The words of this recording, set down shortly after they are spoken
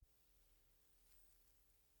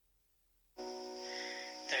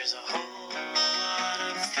There's a whole lot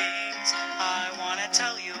of things I want to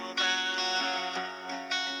tell you about.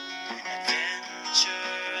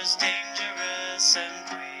 Adventures, dangerous and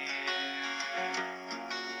queer.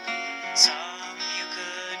 Some you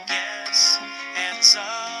could guess, and some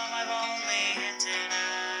I've only hinted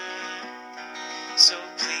at. So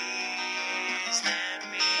please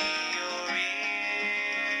lend me your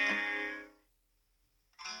ear.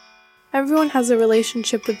 Everyone has a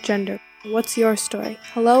relationship with gender. What's your story?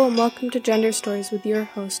 Hello and welcome to Gender Stories with your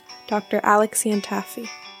host, Dr. Alex Iantaffi.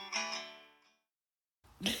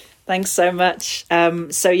 Thanks so much.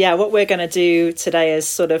 What we're going to do today is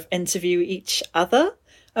sort of interview each other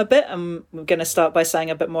a bit. And we're going to start by saying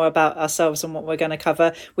a bit more about ourselves and what we're going to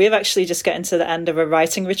cover. We have actually just getting to the end of a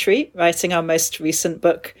writing retreat, writing our most recent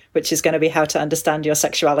book, which is going to be How to Understand Your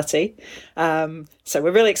Sexuality. So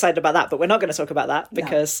we're really excited about that, but we're not going to talk about that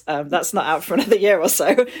because that's not out for another year or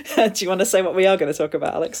so. Do you want to say what we are going to talk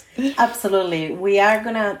about, Alex? Absolutely. We are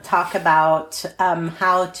going to talk about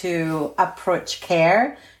how to approach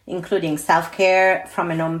care, including self-care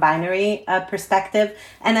from a non-binary perspective.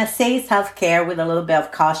 And I say self-care with a little bit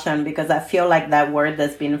of caution because I feel like that word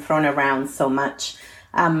has been thrown around so much.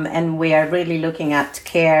 And we are really looking at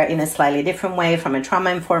care in a slightly different way from a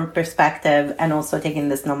trauma-informed perspective and also taking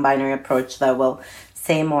this non-binary approach that we'll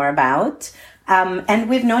say more about. And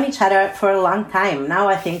we've known each other for a long time. Now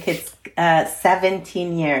I think it's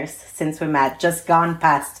 17 years since we met, just gone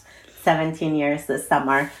past 17 years this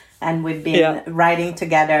summer. And we've been writing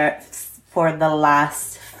together for the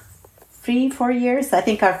last 3-4 years. I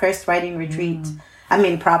think our first writing retreat,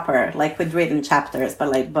 proper, like with written chapters,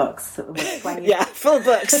 but like books. Full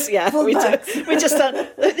books. Yeah, full books. We just done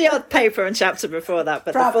the odd paper and chapter before that,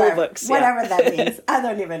 but proper, the full books. Whatever that means. I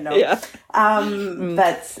don't even know. And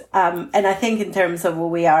I think in terms of who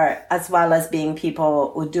we are, as well as being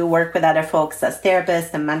people who do work with other folks as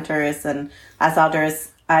therapists and mentors and as others,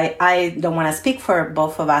 I don't want to speak for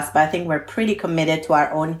both of us, but I think we're pretty committed to our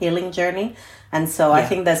own healing journey. And so I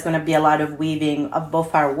think there's going to be a lot of weaving of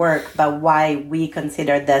both our work, but why we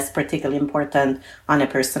consider this particularly important on a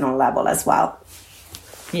personal level as well.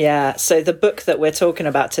 Yeah, so the book that we're talking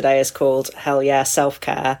about today is called Hell Yeah,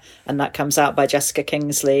 Self-Care, and that comes out by Jessica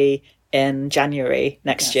Kingsley in January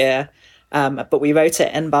next year. But we wrote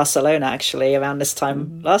it in Barcelona, actually, around this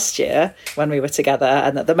time last year when we were together.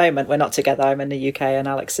 And at the moment, we're not together. I'm in the UK and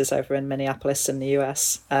Alex is over in Minneapolis in the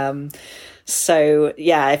US.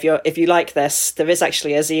 If you like this, there is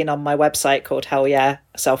actually a zine on my website called Hell Yeah,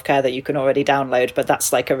 Self-Care that you can already download. But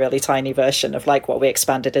that's like a really tiny version of like what we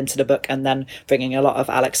expanded into the book and then bringing a lot of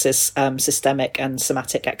Alex's systemic and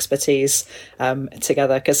somatic expertise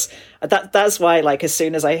together. Because that's why, like, as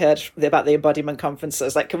soon as I heard about the embodiment conference, I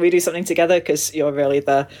was like, can we do something together? Because you're really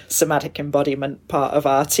the somatic embodiment part of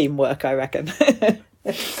our teamwork, I reckon.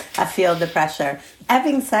 I feel the pressure.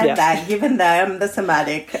 Having said that, given that I'm the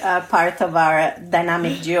somatic part of our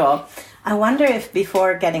dynamic duo, I wonder if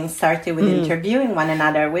before getting started with interviewing one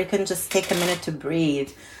another, we can just take a minute to breathe.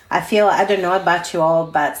 I don't know about you all,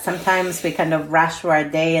 but sometimes we kind of rush through our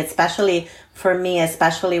day, especially for me,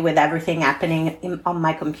 especially with everything happening on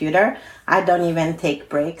my computer. I don't even take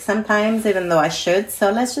breaks sometimes, even though I should. So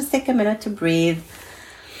let's just take a minute to breathe.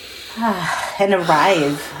 And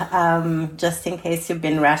arrive, just in case you've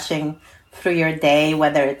been rushing through your day,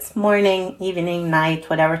 whether it's morning, evening, night,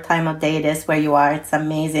 whatever time of day it is where you are. It's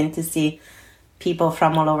amazing to see people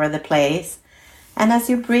from all over the place. And as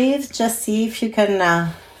you breathe, just see if you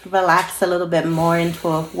can relax a little bit more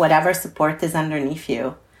into whatever support is underneath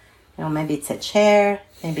you. You know, maybe it's a chair,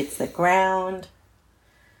 maybe it's the ground,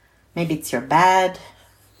 maybe it's your bed.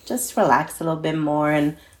 Just relax a little bit more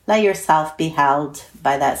and let yourself be held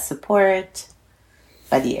by that support,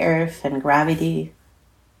 by the earth and gravity.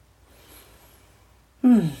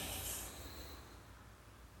 And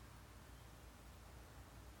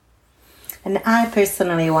I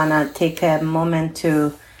personally want to take a moment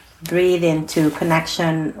to breathe into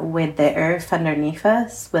connection with the earth underneath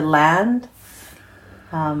us, with land.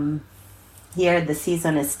 Here the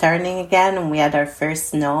season is turning again and we had our first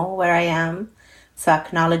snow where I am. So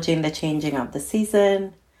acknowledging the changing of the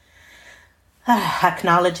season.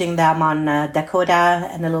 Acknowledging that I'm on Dakota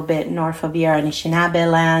and a little bit north of here on Anishinaabe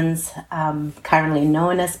lands, currently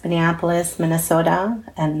known as Minneapolis, Minnesota,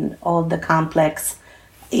 and all the complex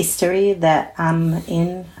history that I'm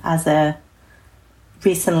in as a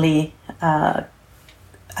recent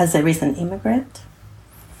immigrant.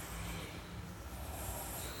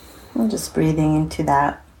 I'm just breathing into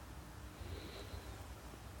that.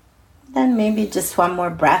 Then maybe just one more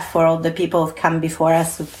breath for all the people who've come before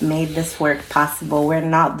us who've made this work possible. We're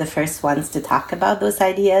not the first ones to talk about those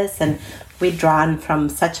ideas, and we've drawn from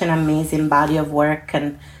such an amazing body of work.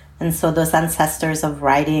 And so those ancestors of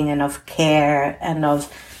writing and of care and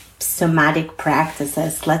of somatic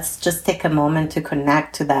practices, let's just take a moment to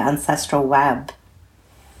connect to the ancestral web.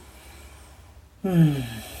 You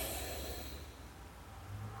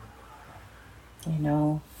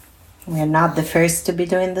know, we're not the first to be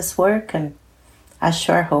doing this work, and I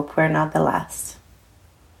sure hope we're not the last.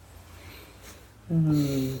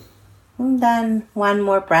 And then one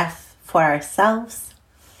more breath for ourselves.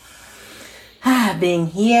 Being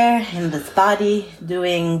here in this body,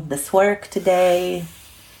 doing this work today,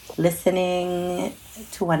 listening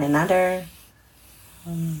to one another.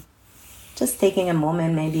 Just taking a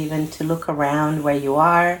moment, maybe even to look around where you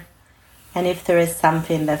are. And if there is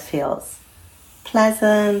something that feels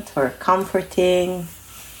pleasant or comforting,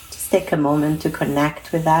 just take a moment to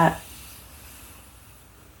connect with that.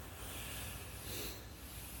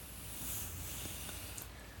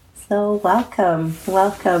 So welcome.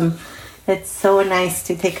 It's so nice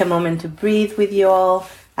to take a moment to breathe with you all.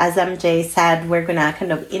 As MJ said, we're gonna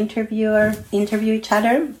kind of interview each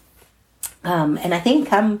other. And I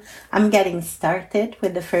think I'm getting started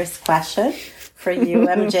with the first question for you,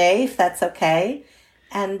 MJ, if that's okay.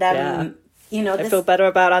 And I feel better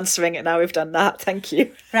about answering it now we've done that. Thank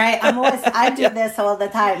you. Right. I do this all the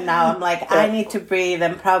time now. I'm like, I need to breathe,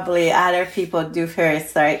 and probably other people do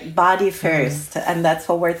first, right? Body first. And that's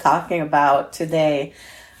what we're talking about today.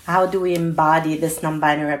 How do we embody this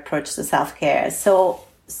non-binary approach to self-care? So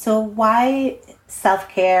why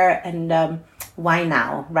self-care, and why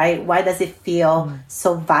now, right? Why does it feel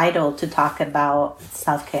so vital to talk about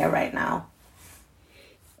self-care right now?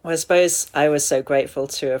 Well, I suppose I was so grateful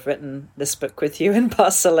to have written this book with you in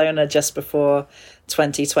Barcelona just before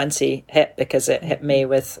 2020 hit, because it hit me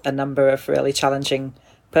with a number of really challenging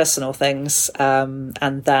personal things. And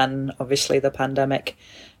then obviously the pandemic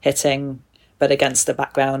hitting, but against the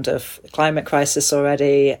background of the climate crisis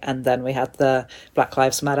already. And then we had the Black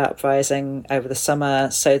Lives Matter uprising over the summer.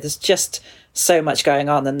 So there's just so much going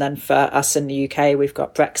on. And then for us in the UK, we've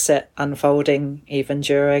got Brexit unfolding even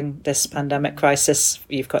during this pandemic crisis.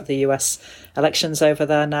 You've got the US elections over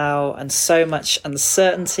there now, and so much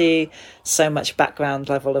uncertainty, so much background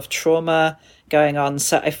level of trauma going on.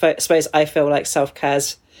 So I suppose I feel like self-care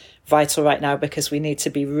is vital right now, because we need to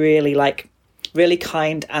be really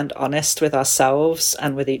kind and honest with ourselves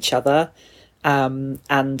and with each other. And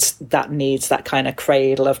that needs that kind of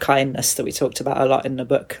cradle of kindness that we talked about a lot in the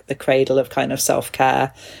book, the cradle of kind of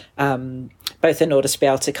self-care, both in order to be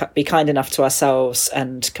able to be kind enough to ourselves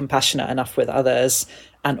and compassionate enough with others,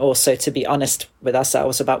 and also to be honest with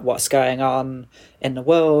ourselves about what's going on in the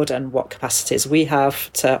world and what capacities we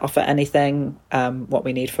have to offer anything, what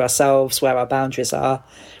we need for ourselves, where our boundaries are.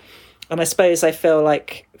 And I suppose I feel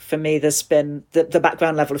like for me, there's been the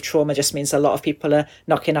background level of trauma just means a lot of people are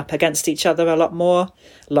knocking up against each other a lot more.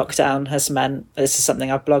 Lockdown has meant, this is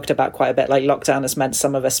something I've blogged about quite a bit, like lockdown has meant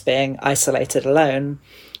some of us being isolated alone,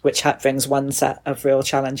 which brings one set of real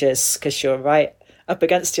challenges, because you're right up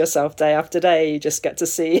against yourself day after day. You just get to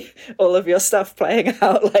see all of your stuff playing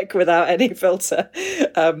out like without any filter.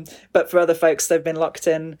 But for other folks, they've been locked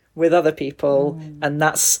in with other people, and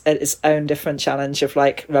that's its own different challenge of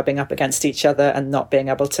like rubbing up against each other and not being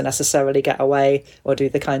able to necessarily get away or do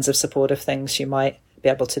the kinds of supportive things you might be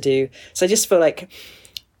able to do. So I just feel like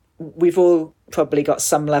we've all probably got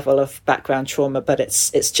some level of background trauma, but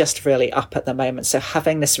it's just really up at the moment. So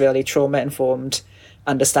having this really trauma-informed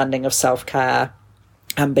understanding of self-care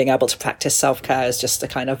and being able to practice self-care is just a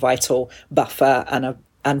kind of vital buffer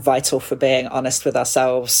and vital for being honest with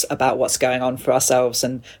ourselves about what's going on for ourselves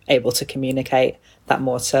and able to communicate that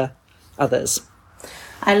more to others.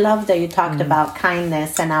 I love that you talked about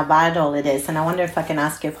kindness and how vital it is. And I wonder if I can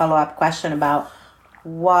ask you a follow-up question about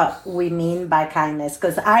what we mean by kindness,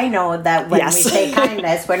 because I know that when we say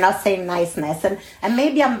kindness, we're not saying niceness, and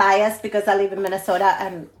maybe I'm biased because I live in Minnesota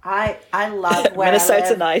and I love where Minnesota I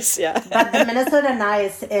live. nice, yeah. But the Minnesota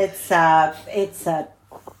nice, it's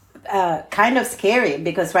kind of scary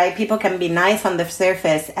because, right, people can be nice on the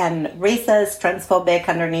surface and racist, transphobic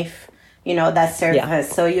underneath, that surface. Yeah.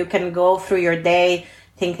 So you can go through your day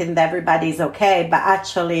thinking that everybody's okay, but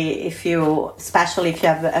actually, especially if you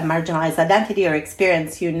have a marginalized identity or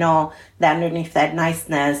experience, that underneath that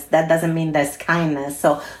niceness, that doesn't mean there's kindness.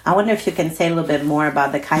 So I wonder if you can say a little bit more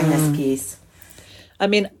about the kindness piece. I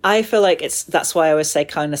mean, I feel like that's why I always say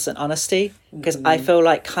kindness and honesty, because I feel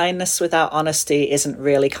like kindness without honesty isn't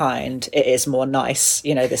really kind. It is more nice,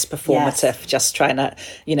 this performative, just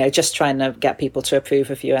trying to get people to approve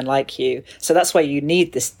of you and like you. So that's why you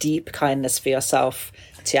need this deep kindness for yourself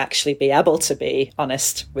to actually be able to be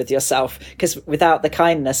honest with yourself, because without the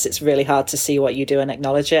kindness, it's really hard to see what you do and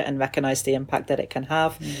acknowledge it and recognize the impact that it can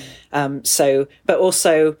have. But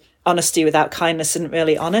also, honesty without kindness isn't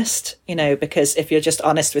really honest, because if you're just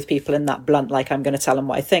honest with people in that blunt, like, I'm going to tell them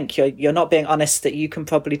what I think, you're not being honest that you can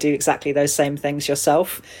probably do exactly those same things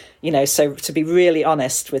yourself. So to be really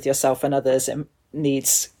honest with yourself and others, it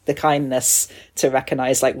needs the kindness to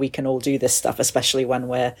recognize, like, we can all do this stuff, especially when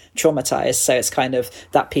we're traumatized. So it's kind of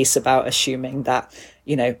that piece about assuming that,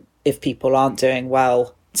 if people aren't doing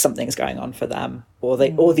well, something's going on for them, or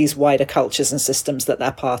all these wider cultures and systems that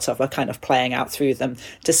they're part of are kind of playing out through them,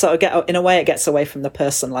 to sort of get, in a way, it gets away from the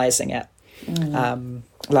personalizing it,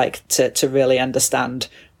 to really understand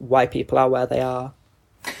why people are where they are.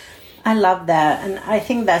 I love that. And I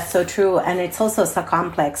think that's so true. And it's also so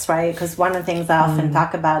complex, right? Because one of the things I often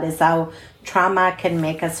talk about is how trauma can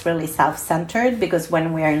make us really self-centered, because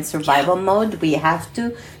when we're in survival mode, we have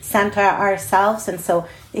to center ourselves. And so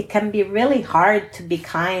it can be really hard to be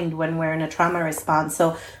kind when we're in a trauma response.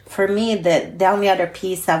 So for me, the only other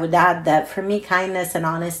piece I would add, that for me, kindness and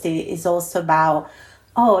honesty is also about,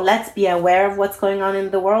 let's be aware of what's going on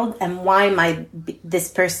in the world and why this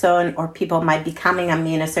person or people might be coming at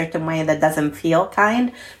me in a certain way that doesn't feel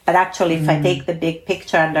kind. But actually, if I take the big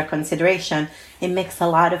picture under consideration, it makes a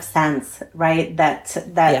lot of sense, right? That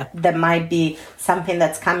there might be something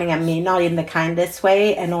that's coming at me not in the kindest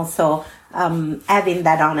way, and also having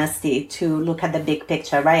that honesty to look at the big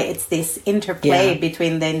picture, right? It's this interplay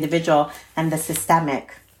between the individual and the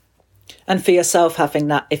systemic. And for yourself, having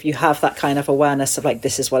that, if you have that kind of awareness of, like,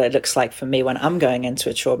 this is what it looks like for me when I'm going into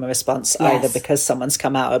a trauma response, either because someone's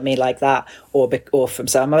come out at me like that, or from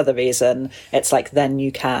some other reason, it's like, then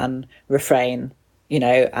you can refrain,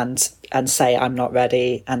 and say, I'm not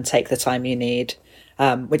ready, and take the time you need,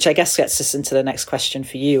 which I guess gets us into the next question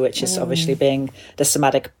for you, which is obviously being the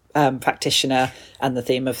somatic practitioner and the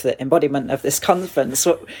theme of the embodiment of this conference.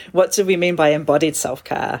 What do we mean by embodied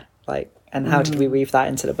self-care? Like, and how did we weave that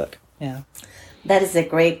into the book? Yeah, that is a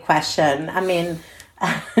great question. I mean,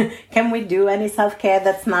 can we do any self-care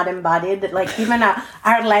that's not embodied? Like, even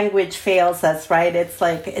our language fails us, right? It's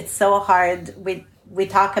like, it's so hard. We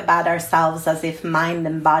talk about ourselves as if mind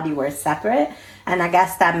and body were separate. And I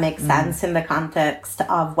guess that makes sense in the context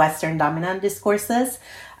of Western dominant discourses.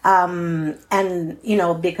 Because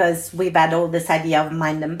we've had all this idea of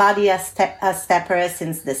mind and body as separate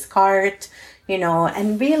since Descartes,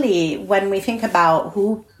 and really, when we think about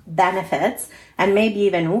who benefits and maybe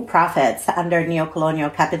even who profits under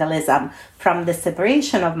neocolonial capitalism from the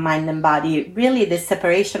separation of mind and body, really the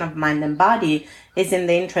separation of mind and body is in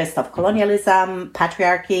the interest of colonialism,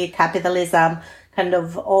 patriarchy, capitalism, kind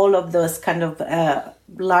of all of those kind of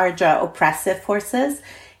larger oppressive forces.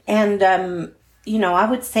 And, I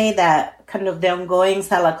would say that kind of the ongoing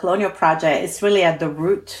Settler Colonial Project is really at the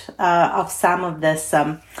root of some of this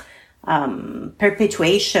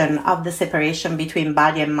perpetuation of the separation between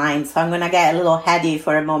body and mind. So I'm going to get a little heady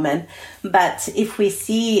for a moment. But if we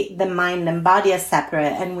see the mind and body as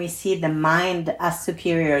separate, and we see the mind as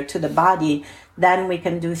superior to the body, then we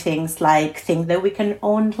can do things like think that we can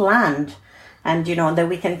own land, and, that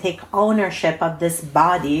we can take ownership of this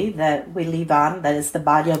body that we live on, that is the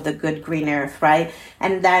body of the good green earth, right?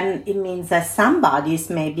 And then it means that some bodies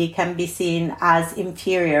maybe can be seen as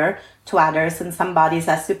inferior to others, and some bodies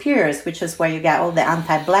as superiors, which is where you get all the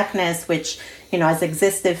anti-blackness, which, has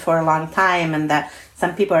existed for a long time, and that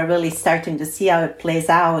some people are really starting to see how it plays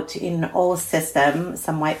out in all systems.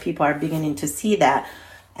 Some white people are beginning to see that.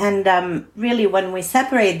 And really, when we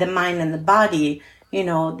separate the mind and the body,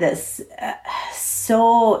 this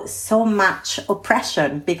so much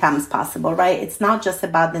oppression becomes possible, right? It's not just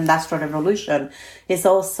about the Industrial Revolution. It's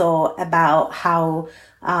also about how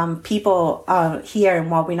people here in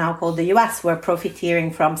what we now call the U.S. were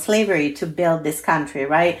profiteering from slavery to build this country,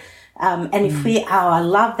 right? And if I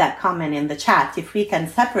love that comment in the chat, if we can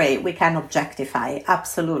separate, we can objectify.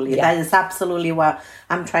 Absolutely. Yeah. That is absolutely what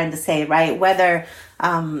I'm trying to say, right? Whether,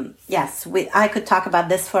 I could talk about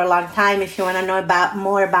this for a long time if you want to know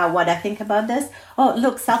more about what I think about this. Oh,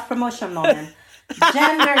 look, self-promotion moment.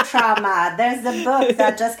 Gender trauma. There's the book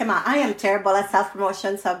that just came out. I am terrible at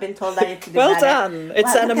self-promotion, so I've been told I need to do well better. Done.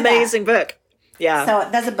 It's an amazing book. Yeah. So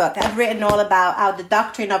there's a book. I've written all about how the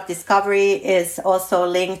doctrine of discovery is also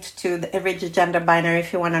linked to the rigid gender binary.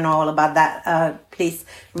 If you want to know all about that, please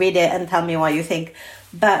read it and tell me what you think.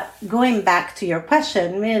 But going back to your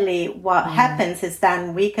question, really what happens is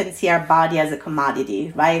then we can see our body as a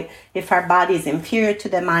commodity, right? If our body is inferior to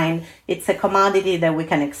the mind, it's a commodity that we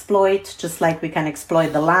can exploit, just like we can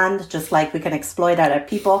exploit the land, just like we can exploit other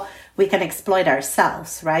people, we can exploit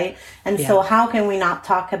ourselves, right? And so how can we not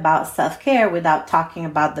talk about self-care without talking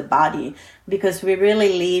about the body? Because we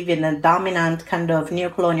really live in a dominant kind of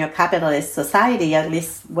neocolonial capitalist society, at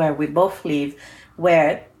least where we both live,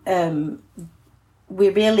 where we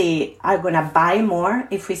really are going to buy more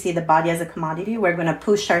if we see the body as a commodity. We're going to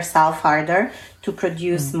push ourselves harder to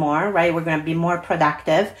produce more, right? We're going to be more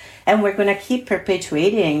productive. And we're going to keep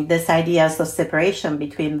perpetuating this ideas of separation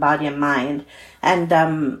between body and mind. And,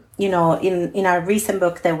 you know, in our recent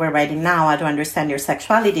book that we're writing now, How to Understand Your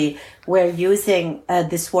Sexuality, we're using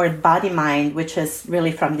this word body-mind, which is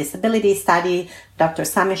really from disability study. Dr.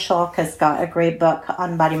 Sami Schalk has got a great book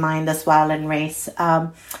on body-mind as well, and race.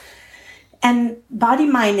 And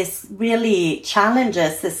body-mind is really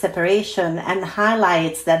challenges the separation and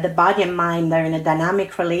highlights that the body and mind are in a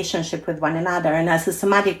dynamic relationship with one another. And as a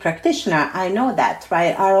somatic practitioner, I know that,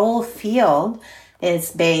 right? Our whole field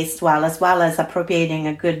is based, well, as well as appropriating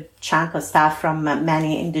a good chunk of stuff from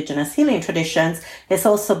many indigenous healing traditions, it's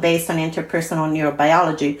also based on interpersonal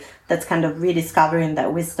neurobiology that's kind of rediscovering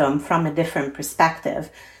that wisdom from a different perspective.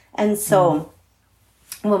 And so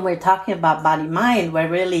when we're talking about body-mind, we're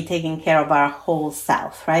really taking care of our whole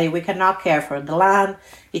self, right? We cannot care for the land,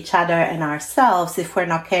 each other, and ourselves if we're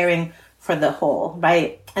not caring for the whole,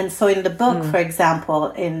 right? And so in the book, for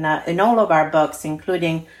example, in all of our books,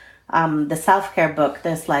 including the self-care book,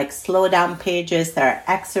 there's like slow down pages, there are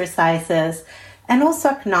exercises, and also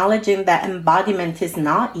acknowledging that embodiment is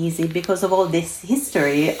not easy because of all this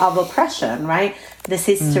history of oppression, right? This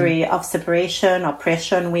history of separation,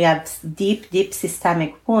 oppression. We have deep, deep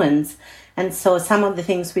systemic wounds. And so some of the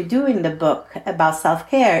things we do in the book about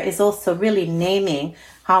self-care is also really naming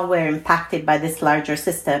how we're impacted by this larger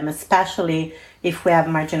system, especially if we have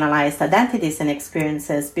marginalized identities and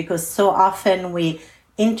experiences, because so often we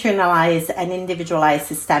internalize and individualize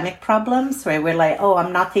systemic problems where we're like, oh,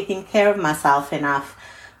 I'm not taking care of myself enough,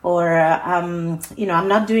 or, you know, I'm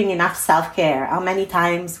not doing enough self-care. How many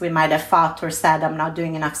times we might have thought or said, I'm not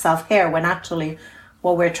doing enough self-care, when actually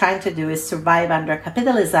what we're trying to do is survive under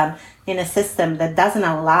capitalism in a system that doesn't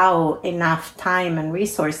allow enough time and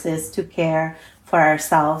resources to care for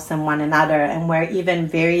ourselves and one another, and where even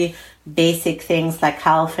very basic things like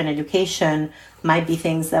health and education might be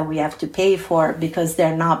things that we have to pay for because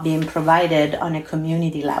they're not being provided on a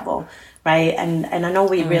community level, right? And I know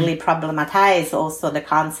we really problematize also the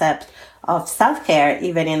concept of self-care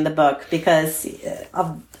even in the book because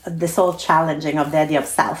of this whole challenging of the idea of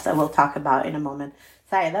self that we'll talk about in a moment.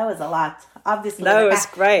 Sorry, that was a lot. Obviously, no, it's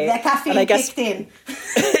great. The caffeine kicked in.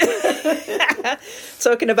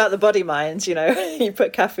 Talking about the body mind, you know, you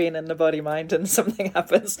put caffeine in the body mind and something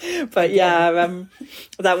happens. But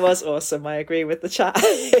that was awesome. I agree with the chat.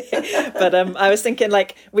 But I was thinking,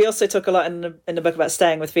 like, we also talk a lot in the book about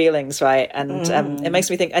staying with feelings, right? And it makes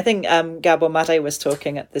me think, I think Gabor Mate was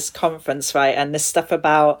talking at this conference, right? And this stuff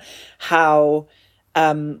about how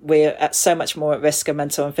we're at so much more at risk of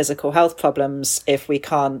mental and physical health problems if we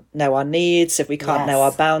can't know our needs, if we can't know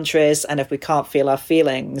our boundaries, and if we can't feel our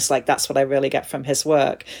feelings. Like, that's what I really get from his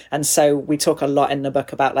work. And so we talk a lot in the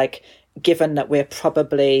book about, like, given that we're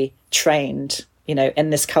probably trained, you know, in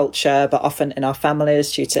this culture, but often in our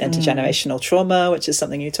families due to intergenerational trauma, which is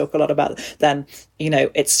something you talk a lot about, then, you know,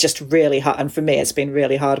 it's just really hard. And for me, it's been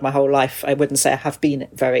really hard my whole life. I wouldn't say I have been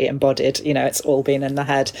very embodied, you know, it's all been in the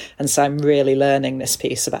head. And so I'm really learning this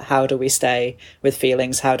piece about how do we stay with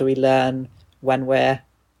feelings? How do we learn when we're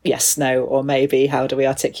yes, no, or maybe? How do we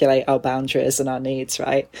articulate our boundaries and our needs,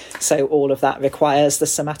 right? So all of that requires the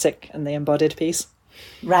somatic and the embodied piece.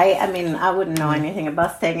 Right. I mean, I wouldn't know anything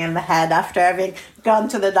about staying in the head after having gone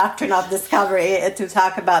to the doctrine of discovery to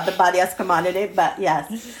talk about the body as commodity. But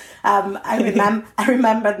yes, I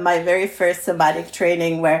remembered my very first somatic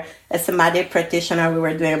training where a somatic practitioner, we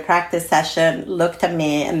were doing a practice session, looked at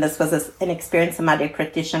me, and this was an experienced somatic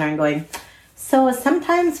practitioner, and going, so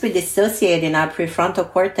sometimes we dissociate in our prefrontal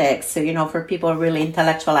cortex, so, you know, for people really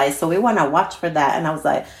intellectualized. So we want to watch for that. And I was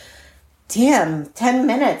like, damn, 10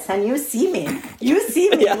 minutes and you see me.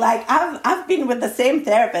 Yeah. Like, I've been with the same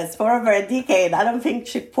therapist for over a decade. I don't think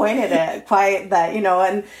she pointed it quite that, you know,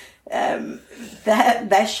 and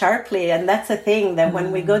that sharply. And that's the thing, that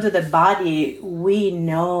when we go to the body, we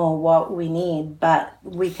know what we need, but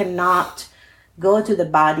we cannot go to the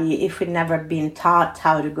body if we've never been taught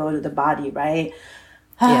how to go to the body, right?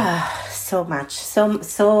 Yeah. So many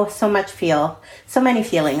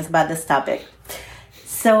feelings about this topic.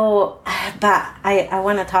 So, but I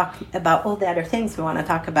want to talk about all the other things we want to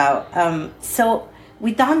talk about. So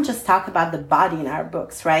we don't just talk about the body in our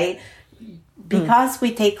books, right? Because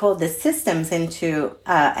we take all the systems into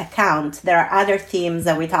account, there are other themes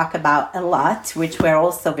that we talk about a lot, which we're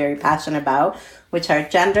also very passionate about, which are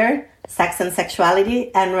gender, sex and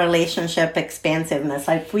sexuality, and relationship expansiveness.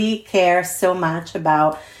 Like, we care so much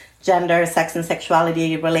about gender, sex and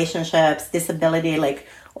sexuality, relationships, disability, like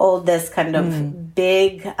all this kind of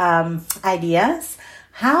big ideas.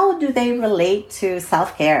 How do they relate to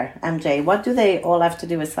self-care, MJ? What do they all have to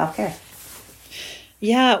do with self-care?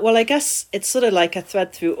 Yeah, well, I guess it's sort of like a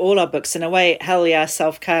thread through all our books. In a way, Hell Yeah,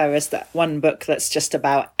 Self-Care is that one book that's just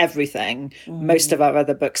about everything. Most of our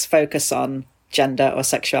other books focus on gender or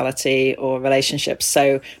sexuality or relationships.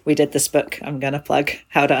 So we did this book, I'm going to plug,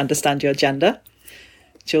 How to Understand Your Gender.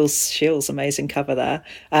 Jules Shields' amazing cover there.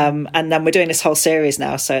 And then we're doing this whole series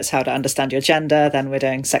now. So it's How to Understand Your Gender. Then we're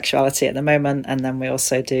doing sexuality at the moment. And then we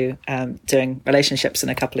also do doing relationships in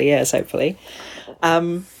a couple of years, hopefully.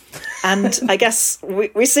 And I guess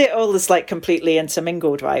we see it all as like completely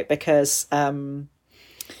intermingled, right? Because I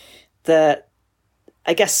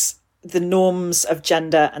guess the norms of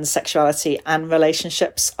gender and sexuality and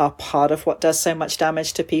relationships are part of what does so much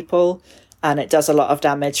damage to people. And it does a lot of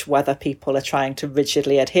damage whether people are trying to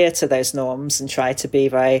rigidly adhere to those norms and try to be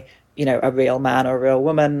very, a real man or a real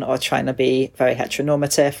woman, or trying to be very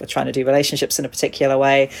heteronormative, or trying to do relationships in a particular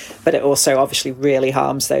way. But it also obviously really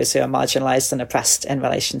harms those who are marginalized and oppressed in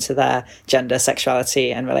relation to their gender,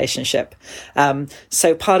 sexuality and relationship.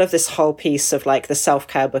 So part of this whole piece of like the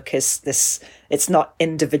self-care book is this, it's not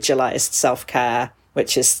individualized self-care,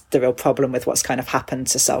 which is the real problem with what's kind of happened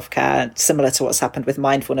to self-care. Similar to what's happened with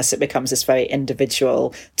mindfulness, it becomes this very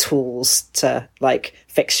individual tools to like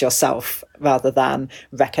fix yourself, rather than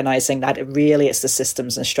recognizing that it's the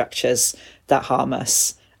systems and structures that harm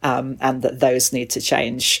us, and that those need to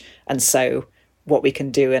change. And so what we can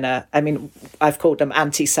do I've called them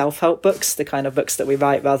anti-self-help books, the kind of books that we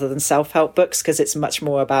write rather than self-help books, because it's much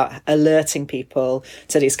more about alerting people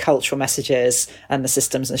to these cultural messages and the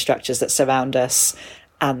systems and structures that surround us,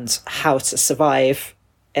 and how to survive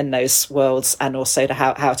in those worlds, and also to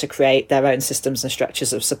how to create their own systems and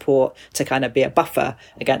structures of support to kind of be a buffer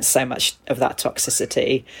against so much of that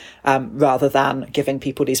toxicity, rather than giving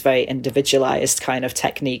people these very individualized kind of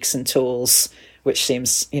techniques and tools, which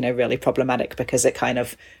seems, really problematic, because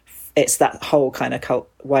it's that whole kind of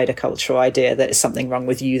wider cultural idea that it's something wrong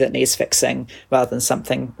with you that needs fixing, rather than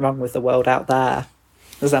something wrong with the world out there.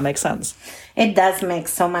 Does that make sense? It does make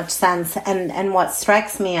so much sense. And what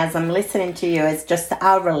strikes me as I'm listening to you is just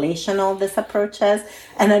how relational this approach is.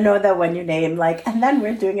 And I know that when you name and then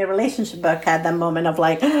we're doing a relationship book at the moment of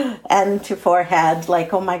end to forehead,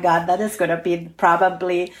 oh my God, that is going to be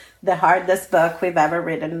probably the hardest book we've ever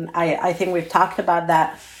written. I think we've talked about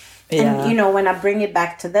that. Yeah. And, when I bring it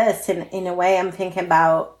back to this, in a way, I'm thinking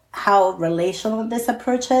about how relational this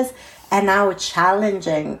approach is, and how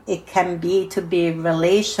challenging it can be to be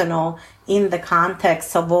relational in the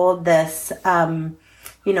context of all this, in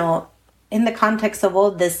the context of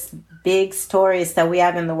all this big stories that we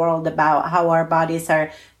have in the world about how our bodies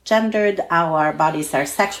are gendered, how our bodies are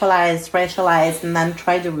sexualized, racialized, and then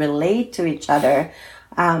try to relate to each other.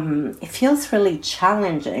 It feels really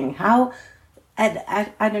challenging.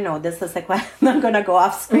 I don't know, this is I'm going to go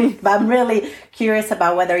off script, but I'm really curious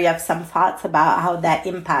about whether you have some thoughts about how that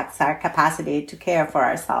impacts our capacity to care for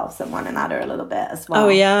ourselves and one another a little bit as well. Oh,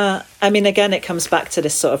 yeah. Again, it comes back to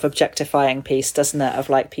this sort of objectifying piece, doesn't it? Of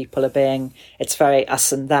people are being, it's very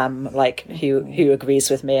us and them, who agrees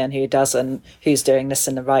with me and who doesn't, who's doing this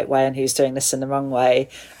in the right way and who's doing this in the wrong way.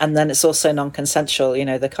 And then it's also non-consensual,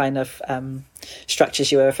 the kind of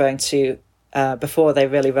structures you were referring to before. They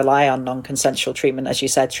really rely on non-consensual treatment, as you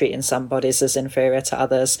said, treating some bodies as inferior to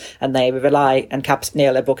others, and they rely, and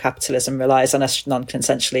neoliberal capitalism relies on us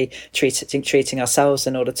non-consensually treating ourselves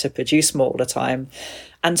in order to produce more all the time,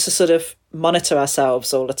 and to sort of monitor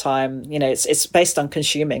ourselves all the time. It's based on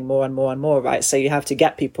consuming more and more and more, right? So you have to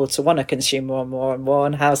get people to want to consume more and more and more.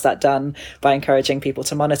 And how's that done? By encouraging people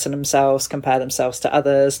to monitor themselves, compare themselves to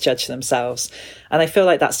others, judge themselves. And I feel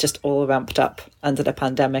like that's just all ramped up under the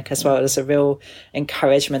pandemic as well. There's a real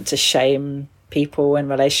encouragement to shame people in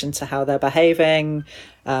relation to how they're behaving,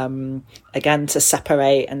 again, to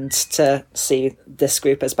separate and to see this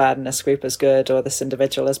group as bad and this group as good, or this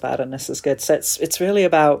individual as bad and this as good. So it's really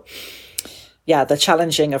about, the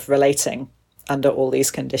challenging of relating under all these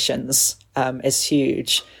conditions is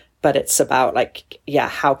huge, but it's about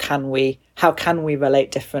how can we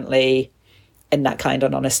relate differently in that kind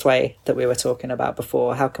and honest way that we were talking about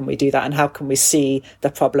before? How can we do that? And how can we see the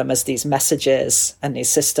problem as these messages and these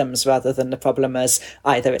systems rather than the problem as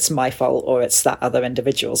either it's my fault or it's that other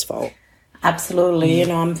individual's fault? Absolutely. You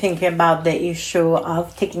know, I'm thinking about the issue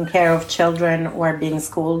of taking care of children who are being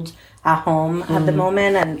schooled at home at the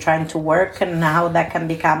moment and trying to work, and how that can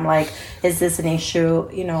become like, is this an issue?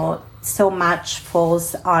 You know, so much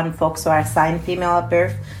falls on folks who are assigned female at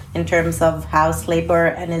birth in terms of house labor,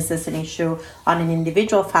 and is this an issue on an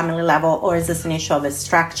individual family level, or is this an issue of a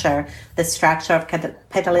structure, the structure of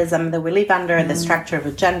capitalism that we live under, the structure of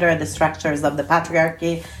a gender, the structures of the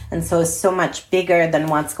patriarchy, and so it's so much bigger than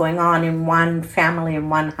what's going on in one family, in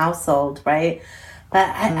one household, right? But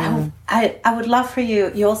I would love for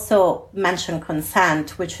you, you also mentioned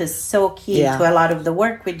consent, which is so key to a lot of the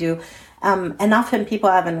work we do. And often people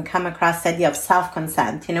haven't come across the idea of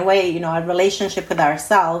self-consent. In a way, you know, a relationship with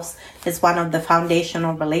ourselves is one of the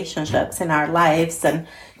foundational relationships in our lives. And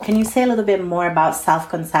can you say a little bit more about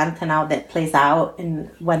self-consent and how that plays out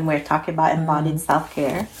when we're talking about embodied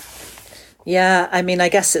self-care? Yeah, I mean, I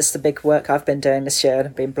guess it's the big work I've been doing this year, and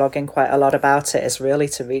I've been blogging quite a lot about it, is really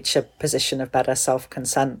to reach a position of better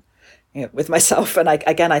self-consent, you know, with myself. And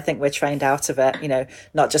I think we're trained out of it, you know,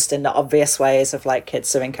 not just in the obvious ways of like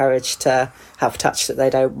kids are encouraged to have touch that they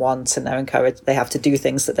don't want, and they have to do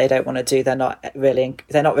things that they don't want to do. They're not really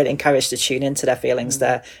encouraged to tune into their feelings.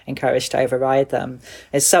 They're encouraged to override them.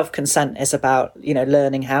 Self-consent is about, you know,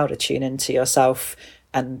 learning how to tune into yourself.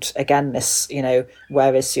 And again, this, you know,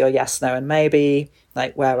 where is your yes, no, and maybe?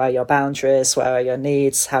 Like, where are your boundaries? Where are your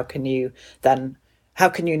needs? How can you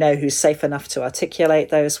know who's safe enough to articulate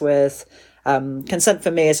those with? Consent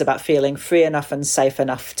for me is about feeling free enough and safe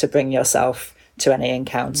enough to bring yourself to any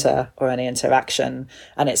encounter or any interaction.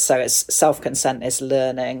 And it's self-consent is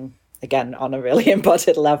learning, again, on a really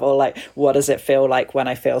embodied level, like, what does it feel like when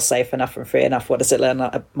I feel safe enough and free enough? What does it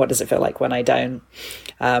feel like when I don't?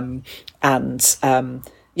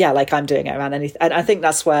 Like I'm doing it around anything. And I think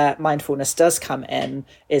that's where mindfulness does come in,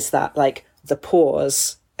 is that like the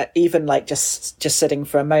pause, even like just sitting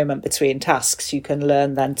for a moment between tasks, you can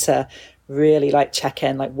learn then to really like check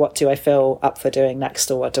in, like, what do I feel up for doing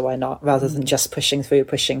next, or what do I not, rather than just pushing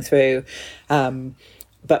through.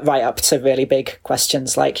 But right up to really big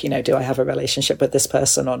questions like, you know, do I have a relationship with this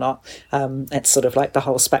person or not? It's sort of like the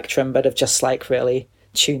whole spectrum, but of just like really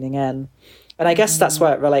tuning in. And I guess that's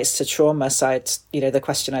where it relates to trauma. So the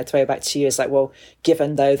question I'd throw back to you is like, well,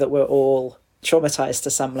 given though that we're all traumatized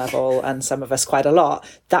to some level, and some of us quite a lot,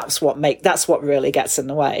 that's what really gets in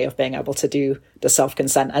the way of being able to do the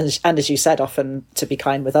self-consent. And as you said, often to be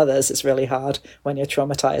kind with others is really hard when you're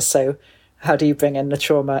traumatized. So how do you bring in the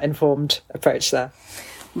trauma-informed approach there?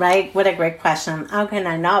 Right. What a great question. How can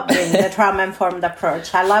I not bring the trauma-informed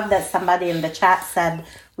approach? I love that somebody in the chat said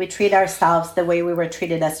we treat ourselves the way we were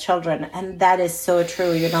treated as children. And that is so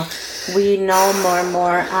true. You know, we know more and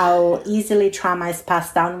more how easily trauma is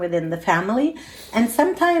passed down within the family. And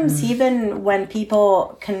sometimes even when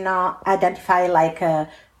people cannot identify like a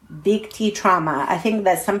big T trauma, I think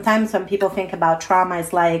that sometimes when people think about trauma,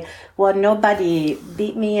 it's like, well, nobody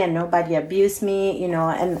beat me and nobody abused me, you know,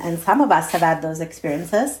 and some of us have had those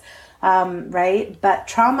experiences, right? But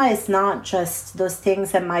trauma is not just those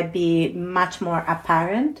things that might be much more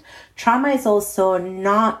apparent. Trauma is also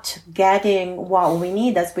not getting what we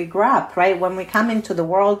need as we grow up, right? When we come into the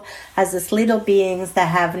world as these little beings that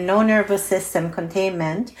have no nervous system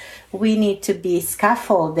containment, we need to be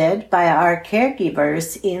scaffolded by our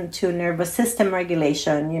caregivers into nervous system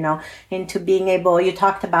regulation, you know, into being able, you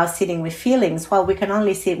talked about sitting with feelings. Well, we can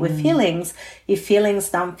only sit with feelings if feelings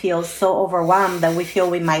don't feel so overwhelmed that we feel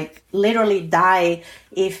we might literally die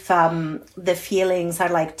if the feelings are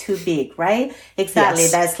like too big, right? Exactly.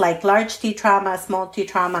 Yes. There's like large T trauma, small T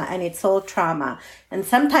trauma, and it's all trauma. And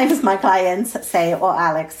sometimes my clients say, oh,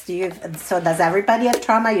 Alex, so does everybody have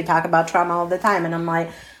trauma? You talk about trauma all the time. And I'm like,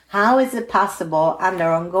 how is it possible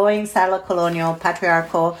under ongoing settler colonial,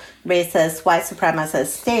 patriarchal, racist, white supremacist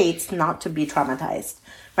states not to be traumatized?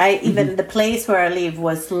 Right? Even the place where I live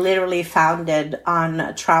was literally founded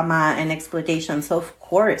on trauma and exploitation. So of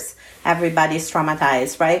course, everybody's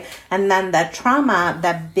traumatized, right? And then that trauma,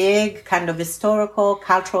 that big kind of historical,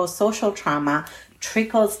 cultural, social trauma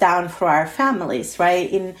trickles down through our families, right?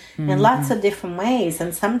 In lots of different ways.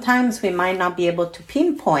 And sometimes we might not be able to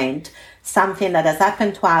pinpoint something that has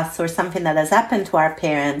happened to us or something that has happened to our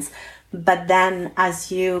parents. But then as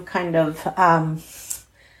you kind of,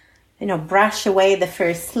 brush away the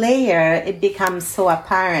first layer, it becomes so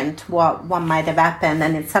apparent what might have happened.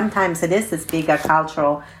 And sometimes it is this bigger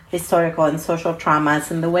cultural, historical, and social traumas,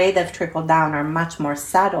 and the way they've trickled down are much more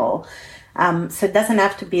subtle. So it doesn't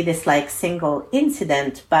have to be this like single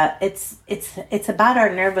incident, but it's about our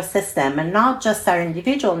nervous system, and not just our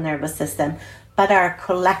individual nervous system, but our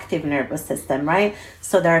collective nervous system, right?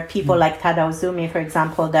 So there are people like Tadao Zumi, for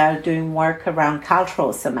example, that are doing work around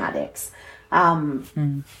cultural somatics.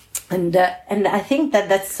 And I think that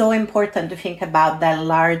that's so important to think about that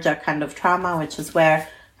larger kind of trauma, which is where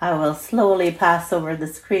I will slowly pass over the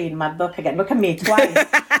screen my book again. Look at me,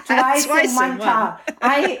 twice in one talk.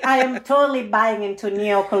 I am totally buying into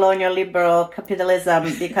neo-colonial liberal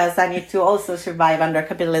capitalism because I need to also survive under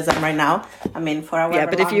capitalism right now. I mean, for our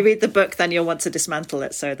but if you read the book, then you'll want to dismantle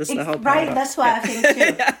it. So this is the whole right. paradox. That's what I think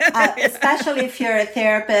too. Especially if you're a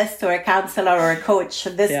therapist or a counselor or a coach.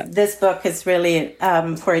 This book is really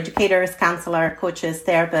for educators, counselor, coaches,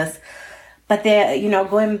 therapists. But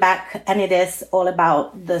going back, and it is all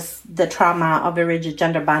about the trauma of a rigid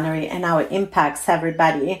gender binary and how it impacts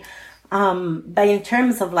everybody. But in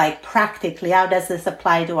terms of like practically, how does this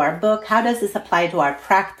apply to our book? How does this apply to our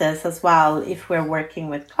practice as well? If we're working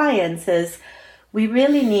with clients, is we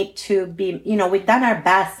really need to be, we've done our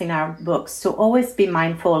best in our books to always be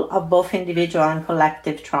mindful of both individual and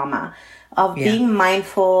collective trauma, of being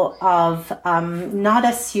mindful of not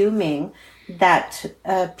assuming that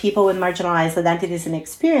people with marginalized identities and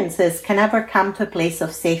experiences can ever come to a place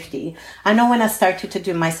of safety. I know when I started to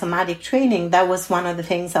do my somatic training, that was one of the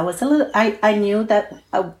things I knew that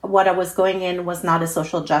what I was going in was not a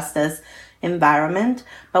social justice environment.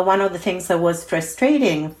 But one of the things that was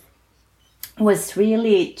frustrating was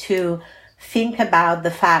really to think about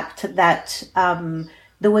the fact that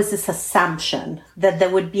there was this assumption that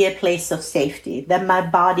there would be a place of safety, that my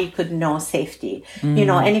body could know safety,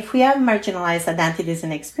 and if we have marginalized identities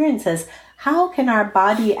and experiences, how can our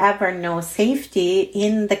body ever know safety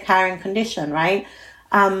in the current condition, right?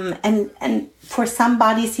 And for some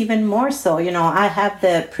bodies even more so. I have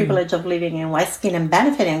the privilege of living in white skin and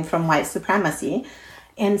benefiting from white supremacy.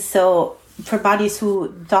 And so for bodies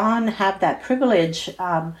who don't have that privilege,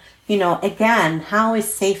 again, how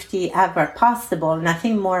is safety ever possible? And I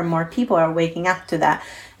think more and more people are waking up to that.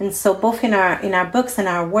 And so both in our books and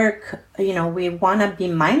our work, we want to be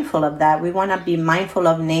mindful of that. We want to be mindful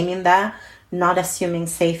of naming that, not assuming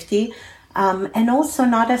safety, and also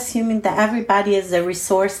not assuming that everybody is a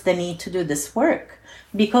resource they need to do this work.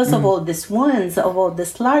 Because of all these wounds, of all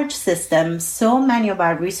this large system, so many of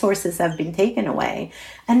our resources have been taken away.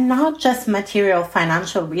 And not just material,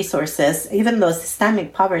 financial resources, even though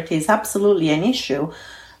systemic poverty is absolutely an issue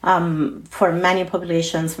for many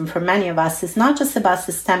populations and for many of us. It's not just about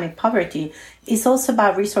systemic poverty. It's also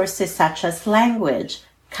about resources such as language,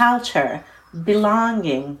 culture,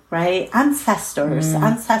 belonging, right? Ancestors,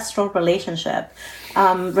 ancestral relationship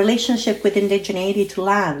with indigeneity to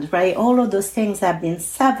land, right? All of those things have been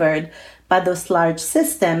severed by those large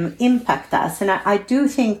systems impact us. And I do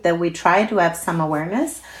think that we try to have some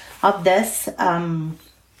awareness of this in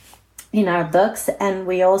our books. And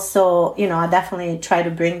we also, I definitely try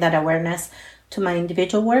to bring that awareness to my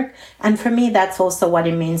individual work. And for me, that's also what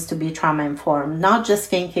it means to be trauma informed, not just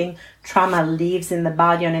thinking trauma lives in the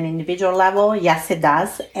body on an individual level. Yes, it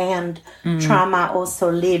does. And trauma also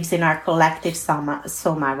lives in our collective soma,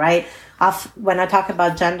 right? When I talk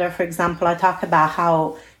about gender, for example, I talk about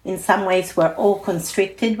how in some ways we're all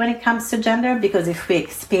constricted when it comes to gender, because if we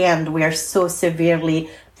expand, we are so severely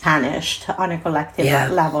punished on a collective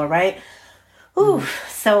level, right? Ooh,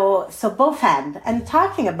 so both and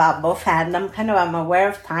talking about both I'm aware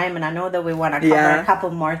of time, and I know that we want to cover a couple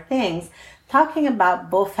more things. Talking about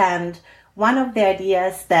both one of the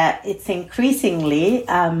ideas that it's increasingly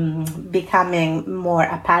becoming more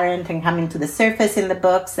apparent and coming to the surface in the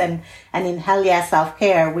books and in Hell Yeah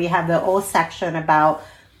Self-Care, we have the whole section about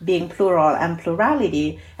being plural and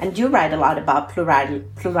plurality, and you write a lot about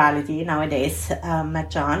plurality nowadays,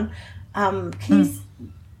 John.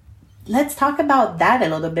 Let's talk about that a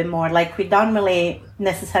little bit more. Like, we don't really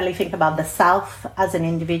necessarily think about the self as an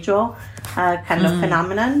individual kind of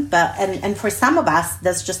phenomenon, but and for some of us,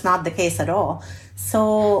 that's just not the case at all.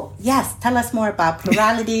 So, yes, tell us more about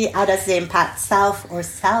plurality. How does it impact self or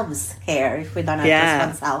selves care if we don't have just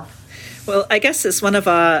one self? Well, I guess it's one of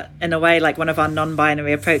our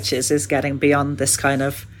non-binary approaches is getting beyond this kind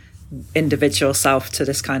of individual self to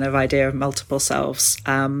this kind of idea of multiple selves.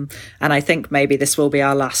 And I think maybe this will be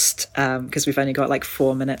our last, because we've only got like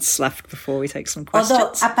 4 minutes left before we take some questions.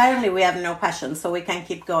 Although apparently we have no questions, so we can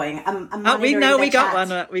keep going. We got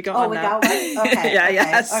one. We got one. Okay.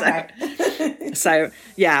 Okay. So,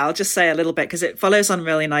 yeah, I'll just say a little bit because it follows on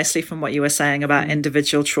really nicely from what you were saying about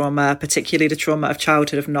individual trauma, particularly the trauma of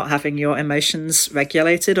childhood of not having your emotions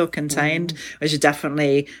regulated or contained, which is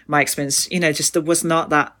definitely my experience. Just there was not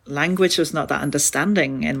that language, was not that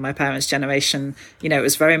understanding in my parents' generation. It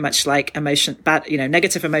was very much like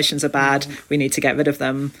negative emotions are bad. We need to get rid of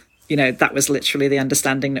them. That was literally the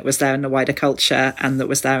understanding that was there in the wider culture and that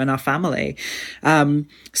was there in our family.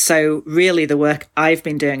 So really the work I've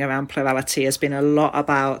been doing around plurality has been a lot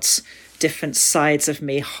about different sides of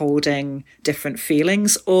me holding different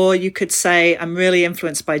feelings. Or you could say I'm really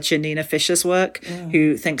influenced by Janina Fisher's work,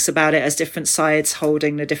 who thinks about it as different sides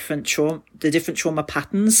holding the different trauma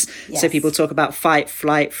patterns. Yes. So people talk about fight,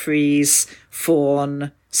 flight, freeze,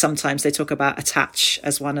 fawn. Sometimes they talk about attach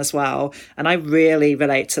as one as well. And I really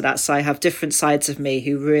relate to that. So I have different sides of me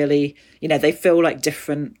who really, they feel like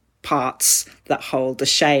different parts that hold the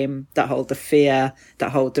shame, that hold the fear,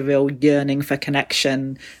 that hold the real yearning for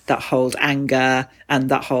connection, that hold anger, and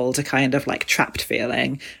that hold a kind of like trapped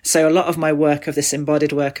feeling. So a lot of my work, of this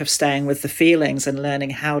embodied work of staying with the feelings and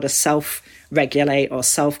learning how to self-regulate or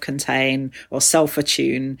self-contain or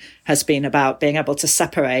self-attune, has been about being able to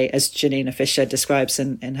separate, as Janina Fisher describes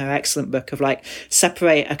in her excellent book, of like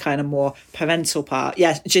separate a kind of more parental part.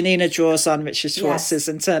 Yeah, Janina draws on Richard Schwartz's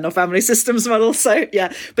internal family systems model. So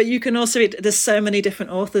yeah, but you can also read, there's so many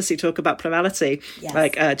different authors who talk about plurality,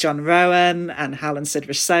 like John Rowan and Helen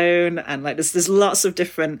Sidrish Sohn, and like there's lots of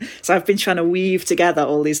different. So I've been trying to weave together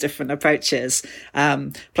all these different approaches.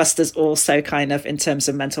 Plus, there's also kind of in terms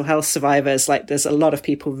of mental health survivors, like there's a lot of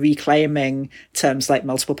people reclaiming terms like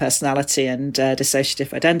multiple personality and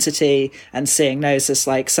dissociative identity, and seeing those as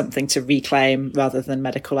like something to reclaim rather than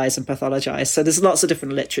medicalize and pathologize. So there's lots of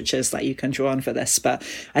different literatures that you can draw on for this. But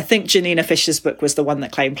I think Janina Fisher's book was the one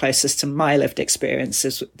that came closest to my lived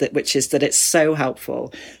experiences, which is that it's so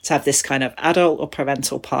helpful to have this kind of adult or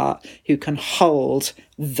parental part who can hold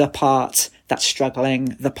the part that's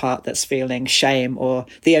struggling, the part that's feeling shame, or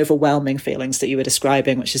the overwhelming feelings that you were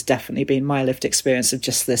describing, which has definitely been my lived experience of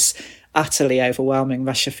just this utterly overwhelming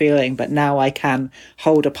rush of feeling. But now I can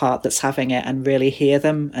hold a part that's having it and really hear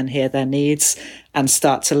them and hear their needs, and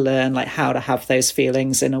start to learn like how to have those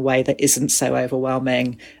feelings in a way that isn't so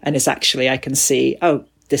overwhelming and is actually, I can see, oh,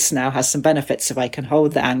 this now has some benefits. If I can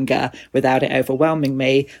hold the anger without it overwhelming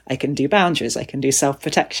me, I can do boundaries, I can do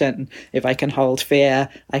self-protection. If I can hold fear,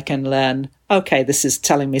 I can learn, okay, this is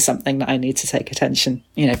telling me something that I need to take attention,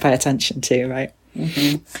 pay attention to, right?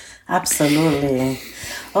 Mm-hmm. Absolutely.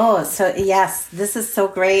 Oh, so yes, this is so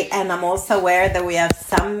great. And I'm also aware that we have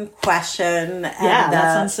some question. Let's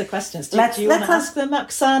answer questions. Do you want to ask them,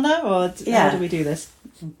 Oksana, or how do we do this?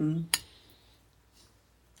 Mm-hmm.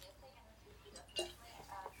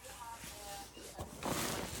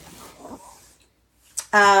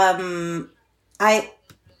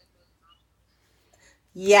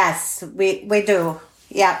 Yes, we do.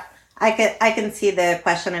 Yeah, I can see the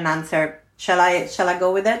question and answer. Shall I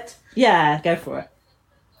go with it? Yeah, go for it.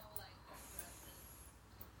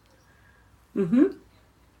 Mm-hmm.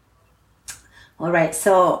 All right.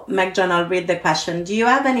 So, Meg-John, I'll read the question. Do you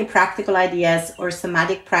have any practical ideas or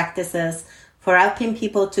somatic practices for helping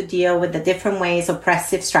people to deal with the different ways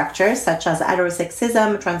oppressive structures, such as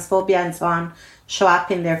heterosexism, transphobia, and so on, show up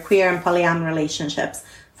in their queer and polyam relationships?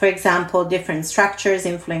 For example, different structures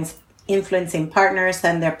influencing partners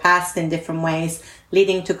and their past in different ways,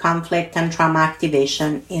 leading to conflict and trauma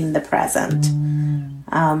activation in the present.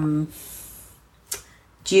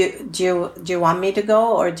 Do you want me to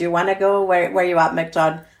go, or do you want to go? Where you at,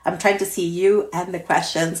 Meg-John? I'm trying to see you and the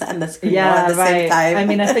questions and the screen at the same time. I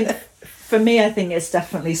mean, I think for me, I think it's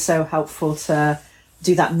definitely so helpful to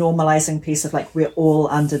do that normalizing piece of like, we're all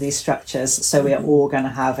under these structures, so we're all going to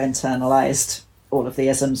have internalized all of the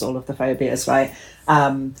isms, all of the phobias, right?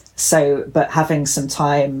 But having some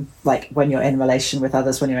time, like when you're in relation with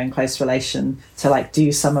others, when you're in close relation, to like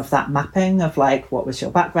do some of that mapping of like, what was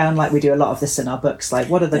your background? Like we do a lot of this in our books, like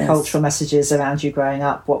what are the cultural messages around you growing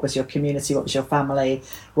up? What was your community? What was your family?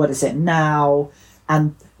 What is it now?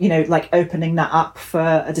 And, like opening that up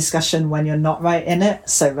for a discussion when you're not right in it.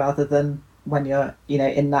 So rather than when you're,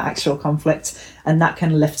 in that actual conflict, and that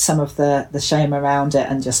can lift some of the shame around it,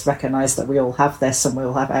 and just recognize that we all have this and we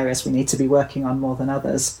all have areas we need to be working on more than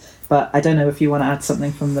others. But I don't know if you want to add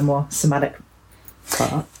something from the more somatic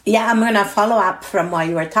part. Yeah, I'm going to follow up from what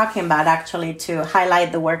you were talking about, actually, to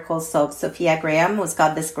highlight the work also of Sophia Graham, who's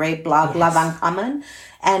got this great blog, Love Uncommon.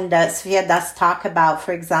 And Sophia does talk about,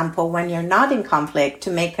 for example, when you're not in conflict, to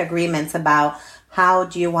make agreements about how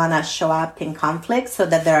do you want to show up in conflict so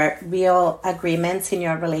that there are real agreements in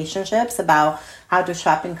your relationships about how to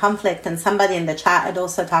show up in conflict. And somebody in the chat had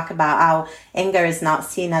also talked about how anger is not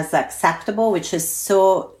seen as acceptable, which is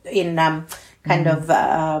so in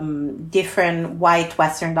different white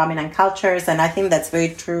Western dominant cultures. And I think that's very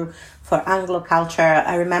true for Anglo culture.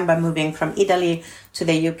 I remember moving from Italy to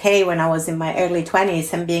the UK when I was in my early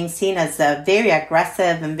 20s and being seen as very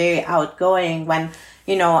aggressive and very outgoing when,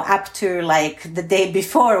 up to like the day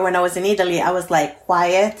before when I was in Italy, I was like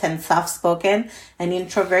quiet and soft-spoken and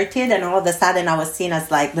introverted. And all of a sudden I was seen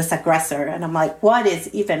as like this aggressor. And I'm like, what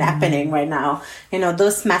is even happening right now?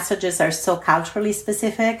 Those messages are so culturally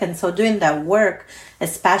specific. And so doing that work,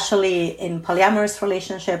 especially in polyamorous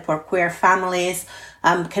relationship or queer families,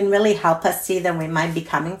 can really help us see that we might be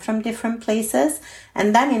coming from different places.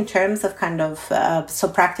 And then in terms of so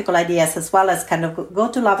practical ideas, as well as kind of go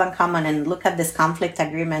to Love Uncommon and look at these conflict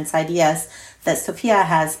agreements ideas that Sophia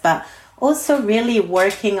has, but also really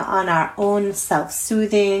working on our own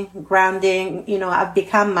self-soothing, grounding. I've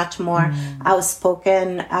become much more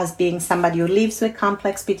outspoken as being somebody who lives with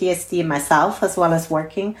complex PTSD myself, as well as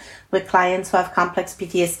working with clients who have complex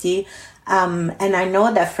PTSD. And I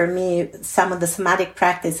know that for me, some of the somatic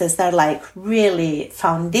practices that are like really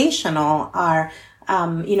foundational are,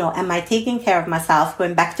 am I taking care of myself?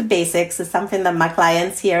 Going back to basics is something that my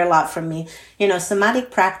clients hear a lot from me.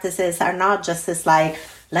 Somatic practices are not just this like,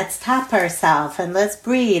 let's tap ourselves and let's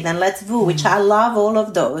breathe and let's woo, which I love all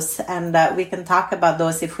of those. And we can talk about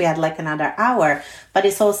those if we had like another hour. But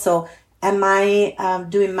it's also, am I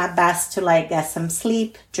doing my best to like get some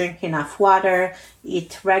sleep, drink enough water,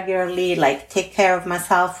 eat regularly, like take care of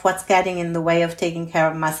myself? What's getting in the way of taking care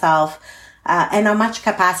of myself? And how much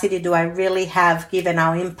capacity do I really have given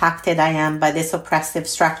how impacted I am by these oppressive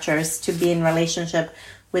structures to be in relationship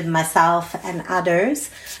with myself and others?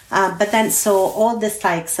 But then, so all this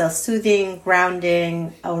like self-soothing,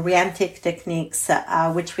 grounding, orientic techniques,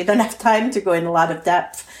 which we don't have time to go in a lot of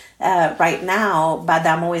depth right now, but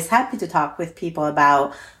I'm always happy to talk with people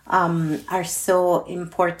about, are so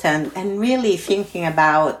important. And really thinking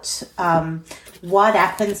about what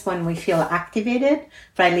happens when we feel activated,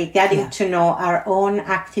 really getting to know our own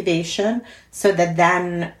activation so that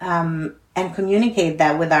then, and communicate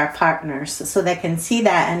that with our partners so they can see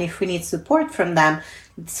that. And if we need support from them,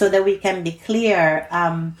 so that we can be clear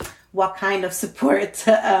what kind of support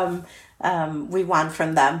we want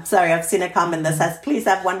from them. Sorry, I've seen a comment that says, please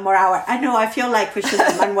have one more hour. I know, I feel like we should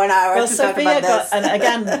have 1 hour well, to Sophia talk about this. And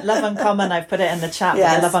again, Love Uncommon, I've put it in the chat,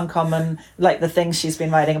 Yes. but Love Uncommon, like the things she's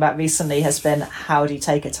been writing about recently has been, how do you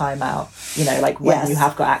take a time out? Like when you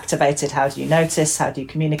have got activated, how do you notice? How do you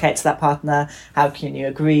communicate to that partner? How can you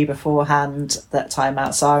agree beforehand that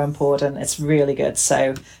timeouts are important? It's really good.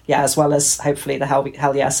 So yeah, as well as hopefully the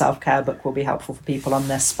Hell Yeah Self-Care book will be helpful for people on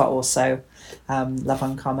this, but also Love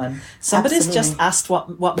Uncommon. Somebody's just asked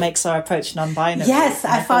what makes our approach non-binary. Yes,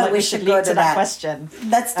 I thought like we should lead go to that question.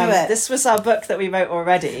 Let's do it. This was our book that we wrote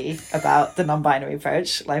already about the non-binary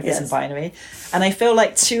approach. Life isn't binary. And I feel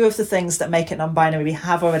like two of the things that make it non-binary we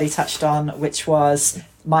have already touched on, which was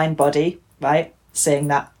mind-body, right? Seeing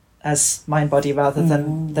that as mind-body rather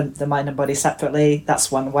than the mind and body separately.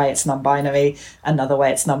 That's one way it's non-binary. Another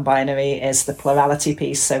way it's non-binary is the plurality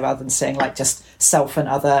piece. So rather than seeing like just self and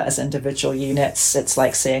other as individual units, it's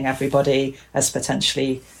like seeing everybody as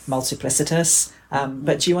potentially multiplicitous.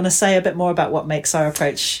 But do you want to say a bit more about what makes our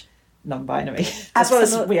approach non-binary? As well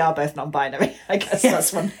as we are both non-binary. I guess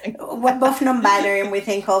that's one thing. We're both non-binary and we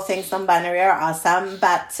think all things non-binary are awesome.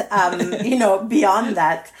 But, beyond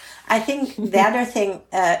that, I think the other thing,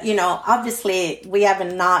 obviously we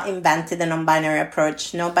have not invented a non-binary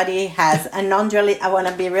approach. Nobody has a non-dualistic. I want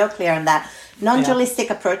to be real clear on that.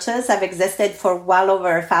 Non-dualistic approaches have existed for well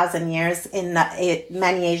over 1,000 years in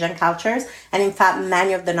many Asian cultures. And in fact,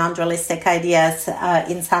 many of the non-dualistic ideas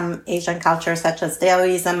in some Asian cultures, such as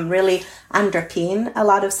Taoism, really underpin a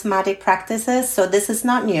lot of somatic practices. So this is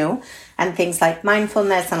not new. And things like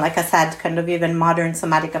mindfulness and, like I said, kind of even modern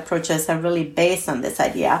somatic approaches are really based on this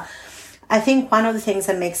idea. I think one of the things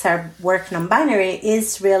that makes our work non-binary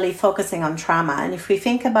is really focusing on trauma. And if we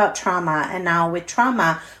think about trauma, and now with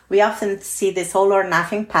trauma, we often see these all or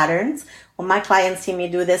nothing patterns. Well, my clients see me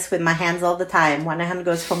do this with my hands all the time. One hand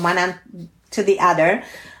goes from one hand to the other,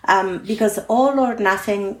 because all or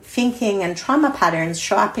nothing thinking and trauma patterns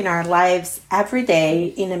show up in our lives every day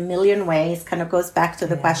in a million ways. Kind of goes back to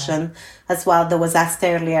the question as well that was asked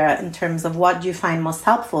earlier in terms of what do you find most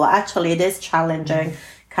helpful. Actually, it is challenging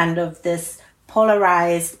kind of this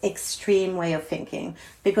polarized, extreme way of thinking.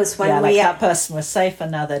 Because when like that person was safe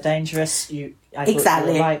and now they're dangerous, I thought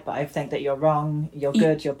exactly you were right, but I think that you're wrong. You're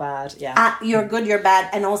good, you're bad. Yeah. You're good, you're bad.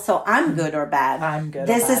 And also, I'm good or bad. I'm good.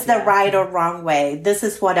 This or bad, is the right or wrong way. This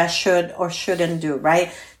is what I should or shouldn't do,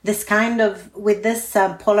 right? This kind of, with this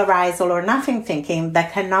polarized all or nothing thinking, there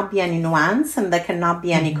cannot be any nuance and there cannot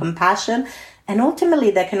be any compassion. And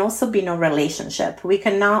ultimately, there can also be no relationship. We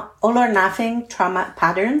cannot, all or nothing trauma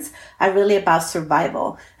patterns are really about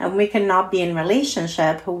survival. And we cannot be in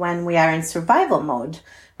relationship when we are in survival mode.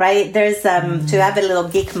 Right? There's, to have a little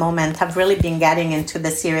geek moment, I've really been getting into the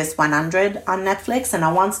series 100 on Netflix, and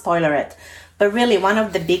I won't spoiler it. But really, one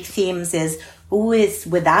of the big themes is who is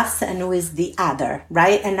with us and who is the other,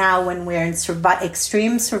 right? And now when we're in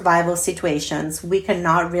extreme survival situations, we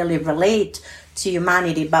cannot really relate to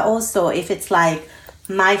humanity. But also, if it's like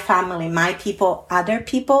my family, my people, other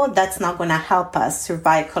people, that's not going to help us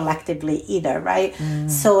survive collectively either, right?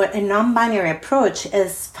 So a non-binary approach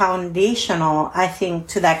is foundational, I think,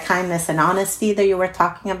 to that kindness and honesty that you were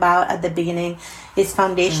talking about at the beginning. It's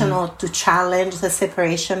foundational to challenge the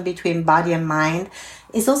separation between body and mind.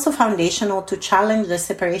 It's also foundational to challenge the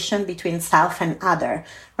separation between self and other,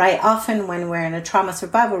 right? Often when we're in a trauma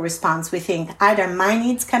survival response, we think either my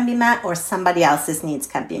needs can be met or somebody else's needs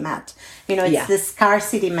can be met. You know, it's this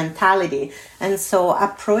scarcity mentality. And so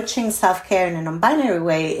approaching self-care in a non-binary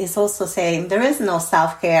way is also saying there is no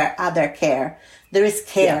self-care, other care. There is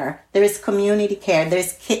care. There is community care. There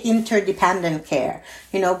is interdependent care.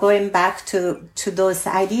 You know, going back to those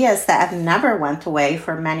ideas that have never went away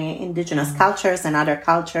for many indigenous cultures and other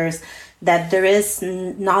cultures, that there is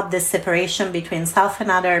not this separation between self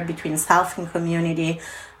and other, between self and community,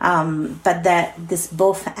 but that this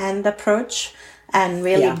both and approach and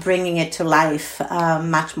really bringing it to life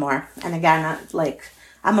much more. And again,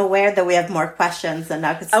 I'm aware that we have more questions and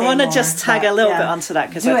I could say I want to more, just tag a little bit onto that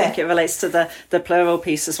because I think it relates to the plural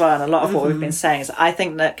piece as well. And a lot of what we've been saying is I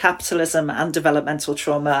think that capitalism and developmental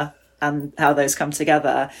trauma and how those come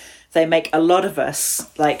together, they make a lot of us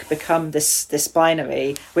become this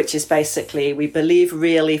binary, which is basically we believe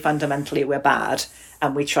really fundamentally we're bad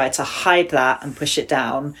and we try to hide that and push it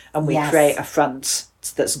down and we create a front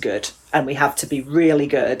that's good, and we have to be really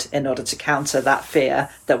good in order to counter that fear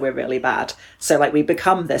that we're really bad. So we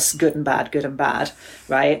become this good and bad,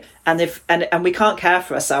 right? And we can't care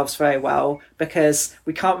for ourselves very well because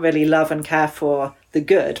we can't really love and care for the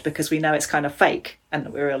good because we know it's kind of fake and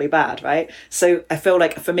that we're really bad, right? So I feel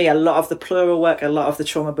like for me, a lot of the plural work, a lot of the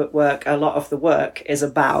trauma book work, a lot of the work is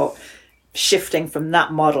about shifting from that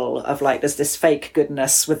model of there's this fake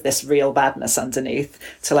goodness with this real badness underneath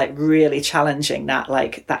to really challenging that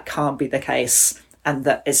that can't be the case, and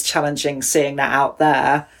that it's challenging seeing that out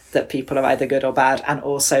there that people are either good or bad, and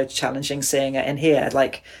also challenging seeing it in here.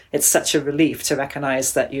 It's such a relief to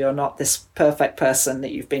recognize that you're not this perfect person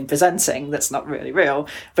that you've been presenting that's not really real,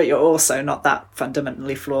 but you're also not that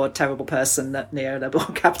fundamentally flawed, terrible person that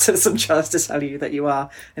neoliberal capitalism tries to tell you that you are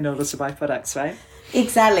in order to buy products, right?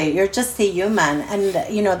 Exactly. You're just a human. And,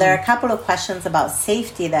 there are a couple of questions about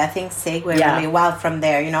safety that I think segue really well from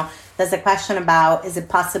there. There's a question about, is it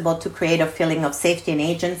possible to create a feeling of safety and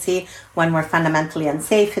agency when we're fundamentally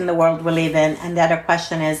unsafe in the world we live in? And the other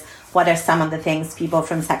question is, what are some of the things people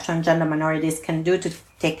from sexual and gender minorities can do to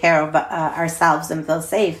take care of ourselves and feel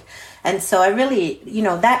safe? And so I really,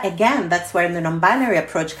 that again, that's where the non-binary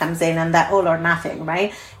approach comes in, and that all or nothing,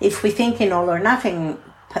 right? If we think in all or nothing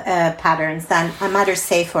patterns, then I'm either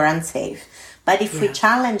safe or unsafe. But if we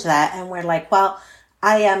challenge that and we're like, well,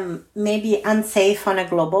 I am maybe unsafe on a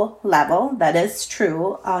global level, that is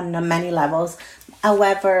true on many levels.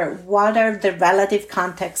 However, what are the relative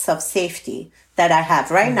contexts of safety that I have?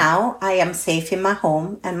 Right now, I am safe in my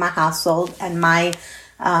home and my household and my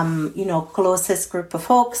closest group of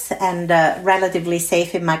folks, and relatively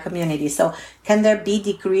safe in my community. So can there be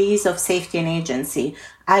degrees of safety and agency?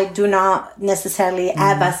 I do not necessarily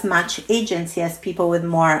have as much agency as people with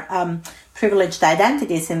more privileged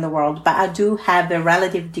identities in the world, but I do have a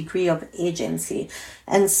relative degree of agency.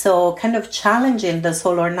 And so kind of challenging those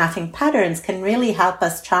all or nothing patterns can really help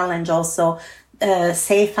us challenge also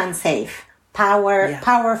safe, unsafe,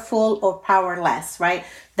 powerful or powerless, right?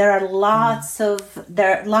 There are lots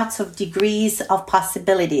of degrees of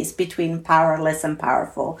possibilities between powerless and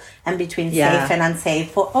powerful, and between safe and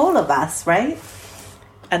unsafe for all of us, right?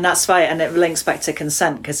 And that's right, and it links back to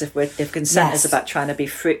consent, because if consent is about trying to be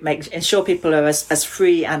free, ensure people are as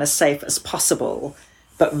free and as safe as possible,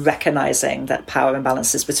 but recognizing that power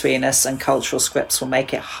imbalances between us and cultural scripts will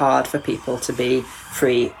make it hard for people to be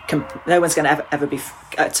free. No one's going to ever be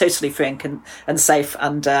totally free and safe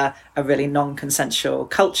under a really non-consensual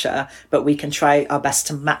culture, but we can try our best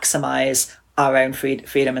to maximize our own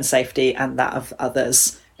freedom and safety and that of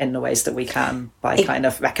others in the ways that we can, by kind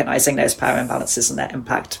of recognizing those power imbalances and their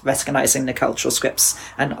impact, recognizing the cultural scripts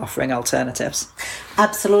and offering alternatives.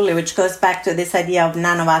 Absolutely, which goes back to this idea of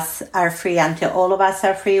none of us are free until all of us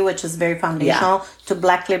are free, which is very foundational to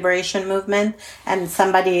Black liberation movement. And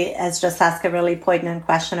somebody has just asked a really poignant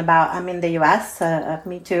question about, I'm in the US,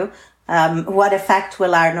 me too. What effect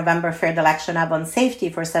will our November 3rd election have on safety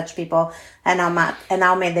for such people, and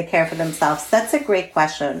how may they care for themselves? That's a great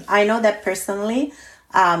question. I know that personally,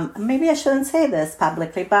 maybe I shouldn't say this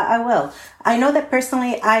publicly, but I will. I know that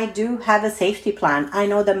personally, I do have a safety plan. I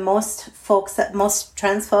know that most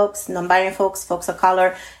trans folks, non-binary folks, folks of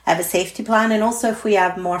color have a safety plan. And also, if we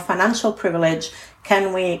have more financial privilege,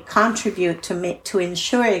 can we contribute to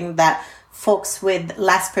ensuring that folks with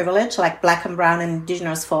less privilege, like Black and Brown and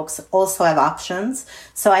Indigenous folks, also have options?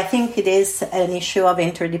 So I think it is an issue of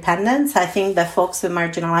interdependence. I think that folks with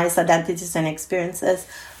marginalized identities and experiences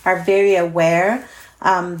are very aware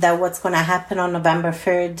that what's going to happen on November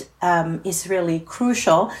 3rd is really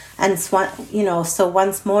crucial. And, so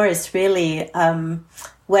once more, it's really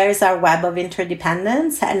where's our web of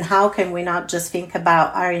interdependence, and how can we not just think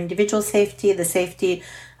about our individual safety, the safety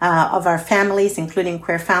of our families, including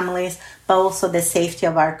queer families, but also the safety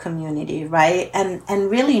of our community, right? And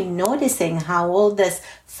really noticing how all this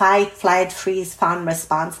fight, flight, freeze, fawn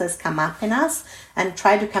responses come up in us, and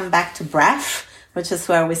try to come back to breath, which is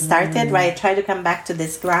where we started, right? Try to come back to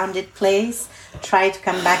this grounded place, try to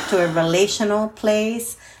come back to a relational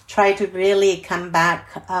place, try to really come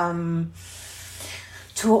back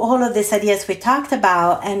to all of these ideas we talked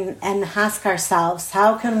about, and ask ourselves,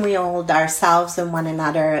 how can we hold ourselves and one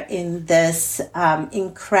another in this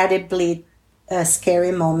incredibly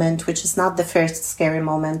scary moment, which is not the first scary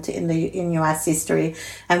moment in U.S. history,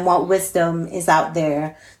 and what wisdom is out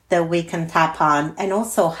there that we can tap on, and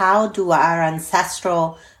also how do our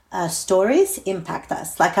ancestral stories impact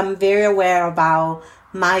us? Like, I'm very aware about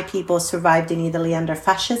my people survived in Italy under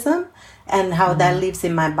fascism and how that lives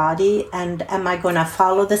in my body, and am I going to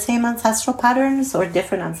follow the same ancestral patterns or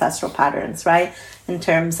different ancestral patterns, right? In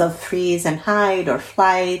terms of freeze and hide, or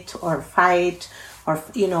flight, or fight, or,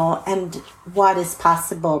 and what is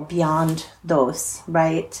possible beyond those,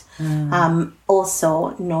 right?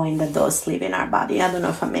 Also knowing that those live in our body. I don't know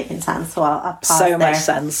if I'm making sense, so I'll pause so there. Much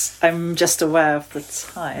sense. I'm just aware of the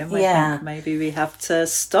time. I think maybe we have to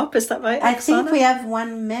stop. Is that right, I Oksana? think we have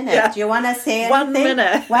 1 minute. Yeah. Do you want to say anything? 1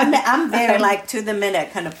 minute. 1 minute. I'm very to the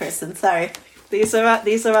minute kind of person. Sorry. These are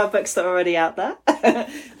our books that are already out there.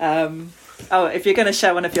 If you're going to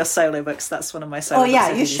share one of your solo books, that's one of my solo books. Oh,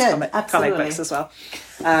 yeah, you should. Comic books as well.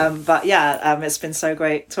 It's been so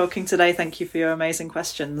great talking today. Thank you for your amazing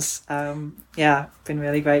questions. Been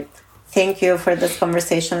really great. Thank you for this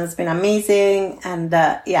conversation. It's been amazing. And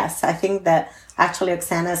yes, I think that actually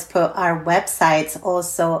Oksana's put our websites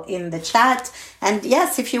also in the chat. And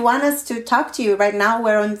yes, if you want us to talk to you right now,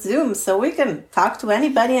 we're on Zoom, so we can talk to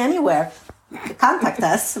anybody anywhere. Contact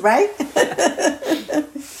us, right?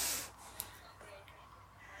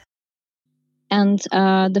 And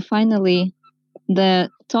finally, the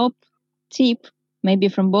top tip, maybe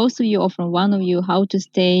from both of you or from one of you, how to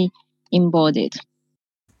stay embodied.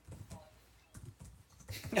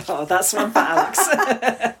 Oh, that's one for Alex.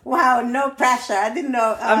 Wow, no pressure. I didn't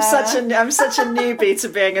know. I'm such a newbie to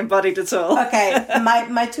being embodied at all. Okay,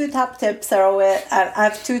 my two top tips are always. I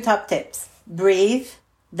have two top tips. Breathe.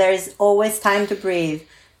 There's always time to breathe,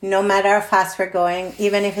 no matter how fast we're going.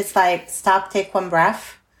 Even if it's like stop, take one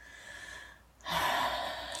breath.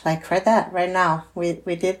 Like for that right now, we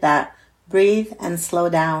did that. Breathe and slow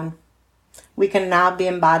down. We can now be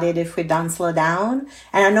embodied if we don't slow down.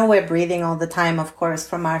 And I know we're breathing all the time, of course,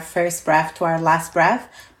 from our first breath to our last breath.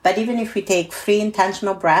 But even if we take 3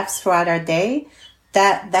 intentional breaths throughout our day,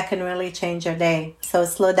 that can really change your day. So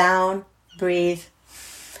slow down, breathe.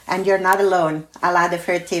 And you're not alone. I'll add a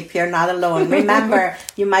third tip. You're not alone. Remember,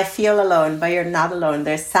 you might feel alone, but you're not alone.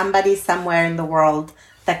 There's somebody somewhere in the world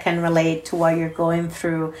that can relate to what you're going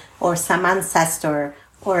through, or some ancestor,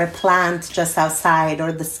 or a plant just outside,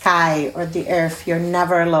 or the sky, or the earth. You're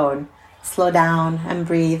never alone. Slow down and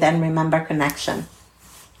breathe and remember connection.